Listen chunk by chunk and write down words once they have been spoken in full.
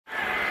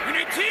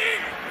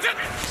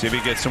See if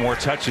he gets some more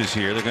touches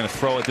here. They're going to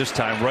throw it this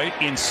time right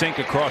in sync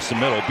across the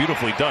middle.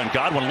 Beautifully done.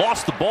 Godwin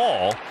lost the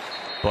ball,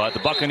 but the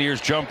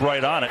Buccaneers jump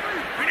right on it.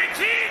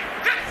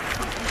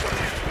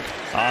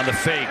 On the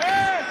fake.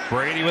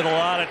 Brady with a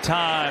lot of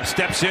time.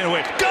 Steps into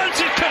it. Guns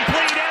it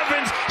complete.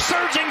 Evans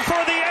surging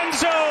for the end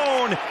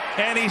zone.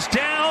 And he's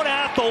down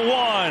at the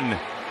 1.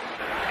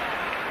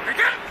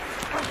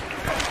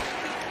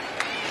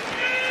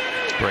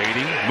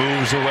 Brady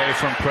moves away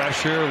from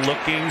pressure,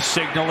 looking,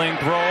 signaling,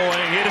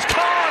 throwing. It is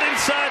caught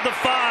inside the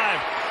 5.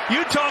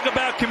 You talk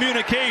about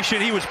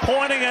communication. He was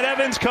pointing at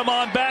Evans. Come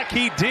on back.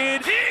 He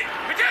did. Brady,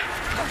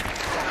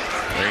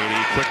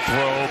 quick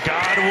throw.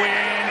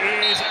 Godwin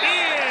is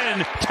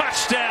in.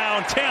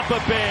 Touchdown, Tampa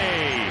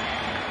Bay.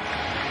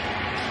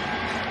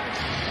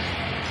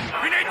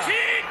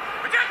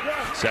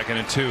 Second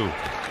and 2.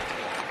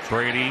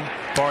 Brady,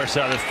 far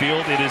side of the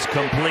field. It is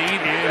complete.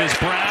 It is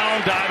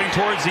Brown diving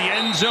towards the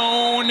end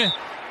zone.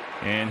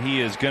 And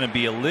he is going to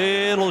be a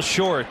little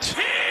short.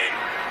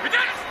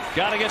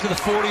 Got to get to the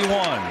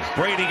 41.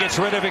 Brady gets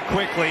rid of it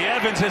quickly.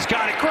 Evans has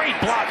got a great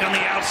block on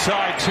the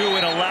outside, too.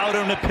 It allowed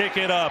him to pick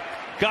it up.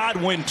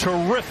 Godwin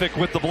terrific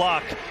with the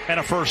block and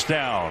a first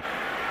down.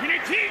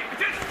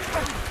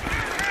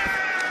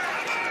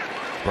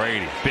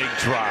 Brady, big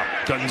drop,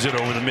 guns it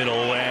over the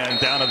middle and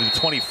down to the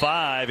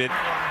 25.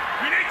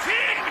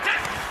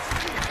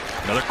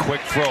 Another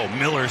quick throw.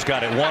 Miller's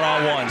got it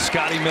one-on-one.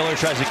 Scotty Miller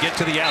tries to get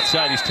to the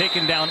outside. He's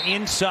taken down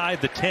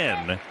inside the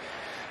 10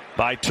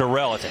 by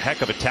Terrell. It's a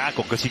heck of a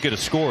tackle because he could have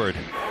scored.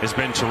 Has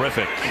been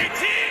terrific.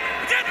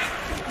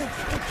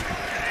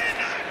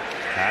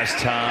 As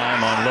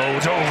time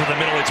unloads over the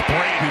middle, it's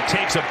Brady who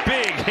takes a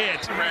big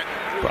hit.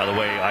 By the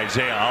way,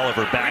 Isaiah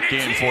Oliver back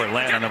in for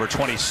Atlanta, number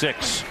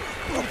 26.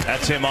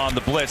 That's him on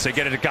the blitz. They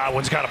get it to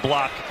Godwin's got a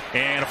block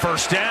and a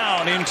first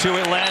down into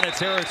Atlanta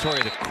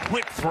territory. The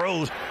quick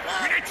throws.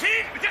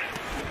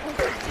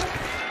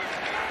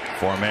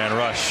 4-man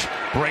rush.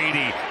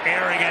 Brady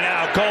airing it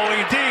out,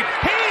 going deep.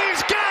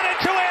 He's got it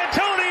to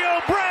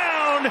Antonio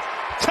Brown.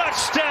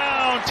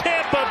 Touchdown,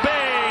 Tampa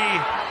Bay.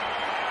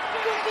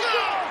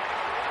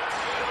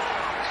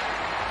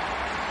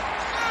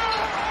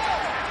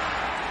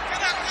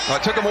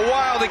 It took him a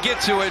while to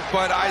get to it,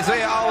 but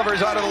Isaiah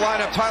Oliver's out of the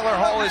lineup. Tyler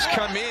Hall has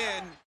come in.